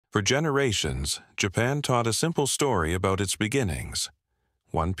For generations, Japan taught a simple story about its beginnings.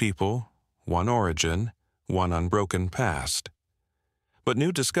 One people, one origin, one unbroken past. But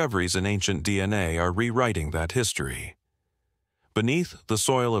new discoveries in ancient DNA are rewriting that history. Beneath the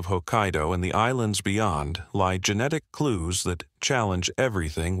soil of Hokkaido and the islands beyond lie genetic clues that challenge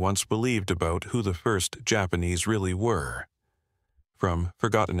everything once believed about who the first Japanese really were. From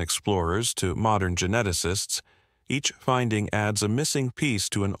forgotten explorers to modern geneticists, each finding adds a missing piece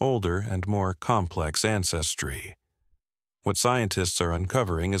to an older and more complex ancestry. What scientists are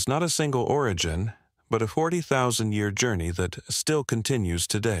uncovering is not a single origin, but a 40,000-year journey that still continues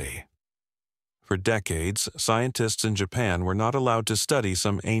today. For decades, scientists in Japan were not allowed to study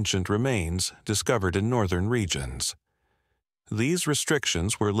some ancient remains discovered in northern regions. These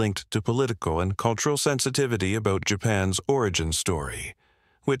restrictions were linked to political and cultural sensitivity about Japan's origin story,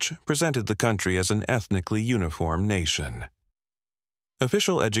 which presented the country as an ethnically uniform nation.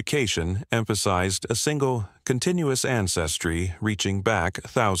 Official education emphasized a single, continuous ancestry reaching back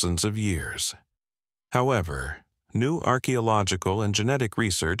thousands of years. However, new archaeological and genetic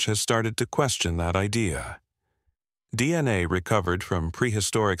research has started to question that idea. DNA recovered from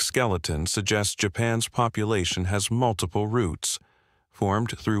prehistoric skeletons suggests Japan's population has multiple roots,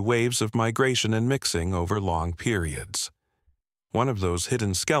 formed through waves of migration and mixing over long periods. One of those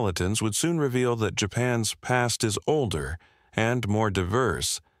hidden skeletons would soon reveal that Japan's past is older and more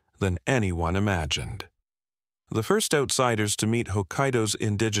diverse than anyone imagined. The first outsiders to meet Hokkaido's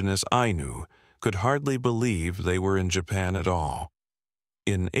indigenous Ainu could hardly believe they were in Japan at all.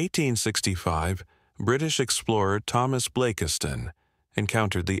 In 1865, British explorer Thomas Blakiston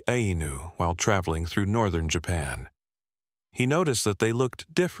encountered the Ainu while traveling through northern Japan. He noticed that they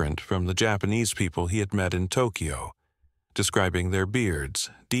looked different from the Japanese people he had met in Tokyo, describing their beards,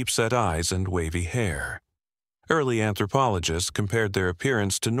 deep-set eyes, and wavy hair. Early anthropologists compared their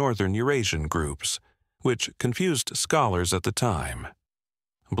appearance to northern Eurasian groups, which confused scholars at the time.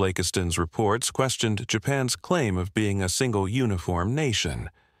 Blakiston's reports questioned Japan's claim of being a single uniform nation,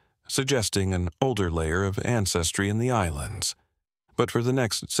 suggesting an older layer of ancestry in the islands. But for the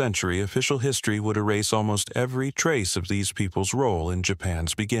next century, official history would erase almost every trace of these people's role in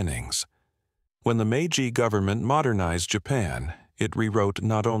Japan's beginnings. When the Meiji government modernized Japan, it rewrote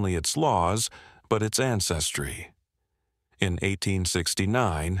not only its laws, but its ancestry. In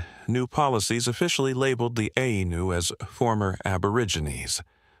 1869, new policies officially labeled the Ainu as former Aborigines,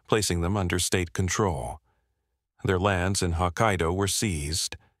 placing them under state control. Their lands in Hokkaido were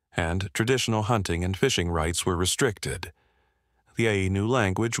seized, and traditional hunting and fishing rights were restricted. The Ainu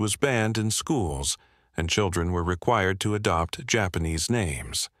language was banned in schools, and children were required to adopt Japanese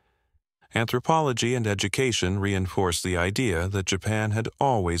names. Anthropology and education reinforced the idea that Japan had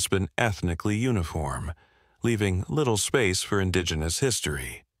always been ethnically uniform, leaving little space for indigenous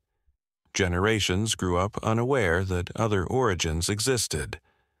history. Generations grew up unaware that other origins existed.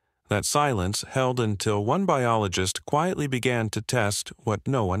 That silence held until one biologist quietly began to test what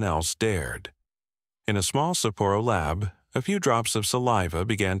no one else dared. In a small Sapporo lab, a few drops of saliva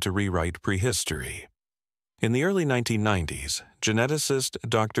began to rewrite prehistory. In the early 1990s, geneticist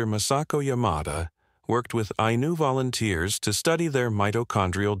Dr. Masako Yamada worked with Ainu volunteers to study their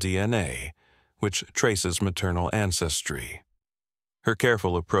mitochondrial DNA, which traces maternal ancestry. Her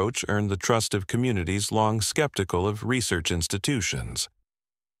careful approach earned the trust of communities long skeptical of research institutions.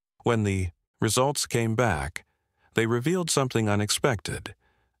 When the results came back, they revealed something unexpected.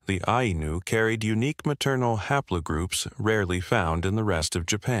 The Ainu carried unique maternal haplogroups rarely found in the rest of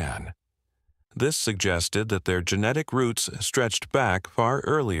Japan. This suggested that their genetic roots stretched back far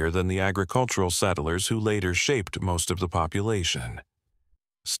earlier than the agricultural settlers who later shaped most of the population.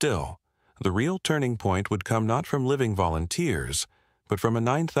 Still, the real turning point would come not from living volunteers, but from a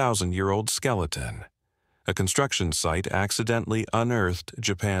 9,000-year-old skeleton. A construction site accidentally unearthed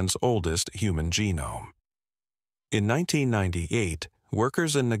Japan's oldest human genome. In 1998,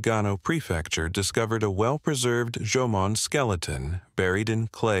 workers in Nagano Prefecture discovered a well-preserved Jomon skeleton buried in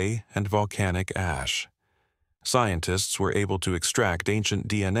clay and volcanic ash. Scientists were able to extract ancient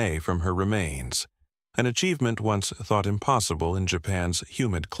DNA from her remains, an achievement once thought impossible in Japan's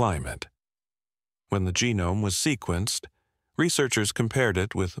humid climate. When the genome was sequenced, researchers compared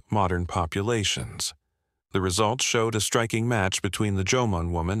it with modern populations. The results showed a striking match between the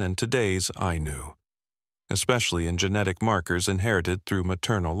Jomon woman and today's Ainu, especially in genetic markers inherited through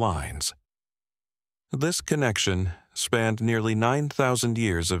maternal lines. This connection spanned nearly 9,000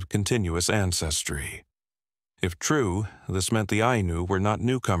 years of continuous ancestry. If true, this meant the Ainu were not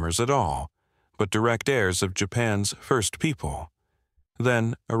newcomers at all, but direct heirs of Japan's first people.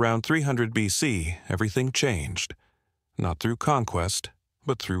 Then, around 300 BC, everything changed, not through conquest,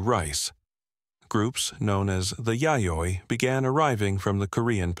 but through rice. Groups known as the Yayoi began arriving from the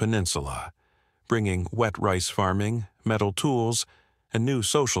Korean peninsula, bringing wet rice farming, metal tools, and new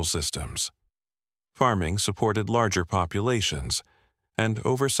social systems. Farming supported larger populations, and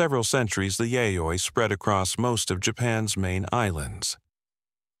over several centuries the Yayoi spread across most of Japan's main islands.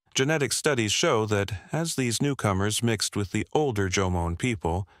 Genetic studies show that as these newcomers mixed with the older Jomon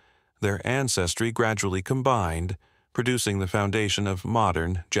people, their ancestry gradually combined, producing the foundation of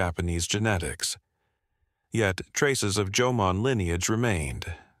modern Japanese genetics. Yet traces of Jomon lineage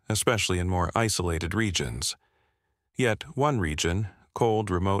remained, especially in more isolated regions. Yet one region, cold,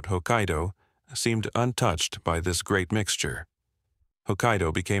 remote Hokkaido, seemed untouched by this great mixture.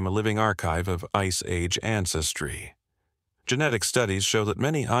 Hokkaido became a living archive of Ice Age ancestry. Genetic studies show that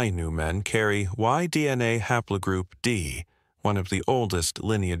many Ainu men carry Y-DNA haplogroup D, one of the oldest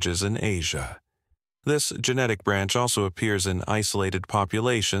lineages in Asia. This genetic branch also appears in isolated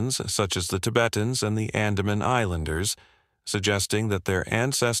populations such as the Tibetans and the Andaman Islanders, suggesting that their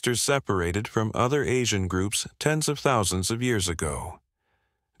ancestors separated from other Asian groups tens of thousands of years ago.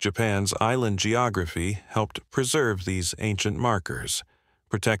 Japan's island geography helped preserve these ancient markers,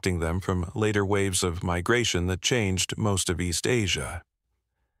 protecting them from later waves of migration that changed most of East Asia.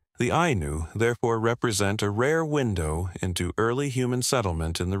 The Ainu therefore represent a rare window into early human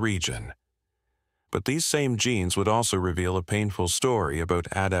settlement in the region. But these same genes would also reveal a painful story about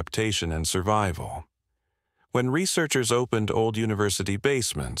adaptation and survival. When researchers opened old university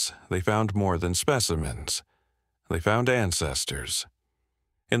basements, they found more than specimens. They found ancestors.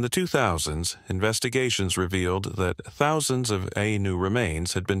 In the 2000s, investigations revealed that thousands of Ainu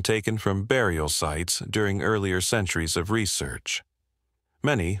remains had been taken from burial sites during earlier centuries of research.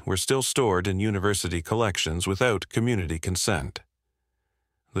 Many were still stored in university collections without community consent.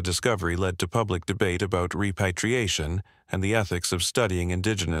 The discovery led to public debate about repatriation and the ethics of studying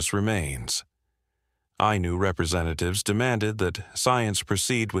indigenous remains. Ainu representatives demanded that science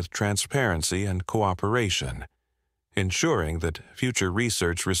proceed with transparency and cooperation, ensuring that future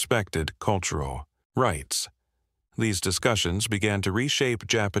research respected cultural rights. These discussions began to reshape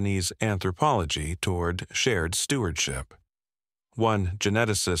Japanese anthropology toward shared stewardship. One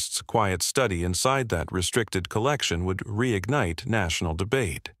geneticist's quiet study inside that restricted collection would reignite national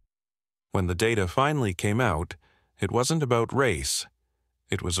debate. When the data finally came out, it wasn't about race,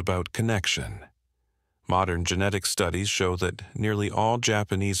 it was about connection. Modern genetic studies show that nearly all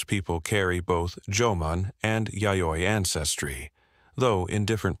Japanese people carry both Jomon and Yayoi ancestry, though in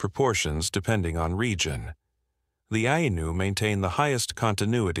different proportions depending on region. The Ainu maintain the highest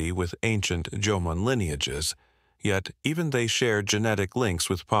continuity with ancient Jomon lineages, yet even they share genetic links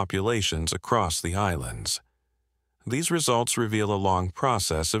with populations across the islands. These results reveal a long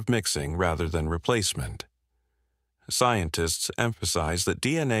process of mixing rather than replacement. Scientists emphasize that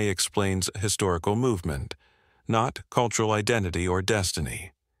DNA explains historical movement, not cultural identity or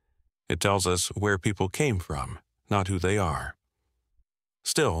destiny. It tells us where people came from, not who they are.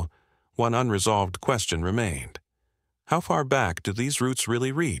 Still, one unresolved question remained. How far back do these roots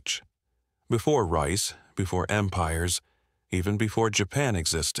really reach? Before rice, before empires, even before Japan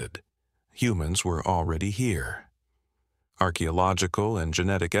existed, humans were already here. Archaeological and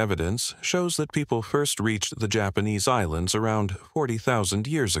genetic evidence shows that people first reached the Japanese islands around 40,000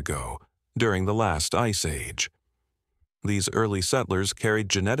 years ago, during the last ice age. These early settlers carried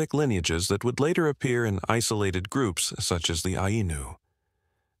genetic lineages that would later appear in isolated groups such as the Ainu.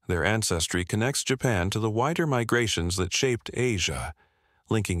 Their ancestry connects Japan to the wider migrations that shaped Asia,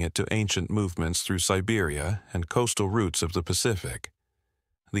 linking it to ancient movements through Siberia and coastal routes of the Pacific.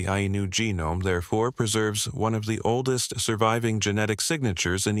 The Ainu genome, therefore, preserves one of the oldest surviving genetic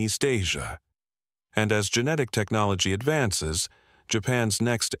signatures in East Asia. And as genetic technology advances, Japan's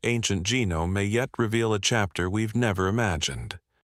next ancient genome may yet reveal a chapter we've never imagined.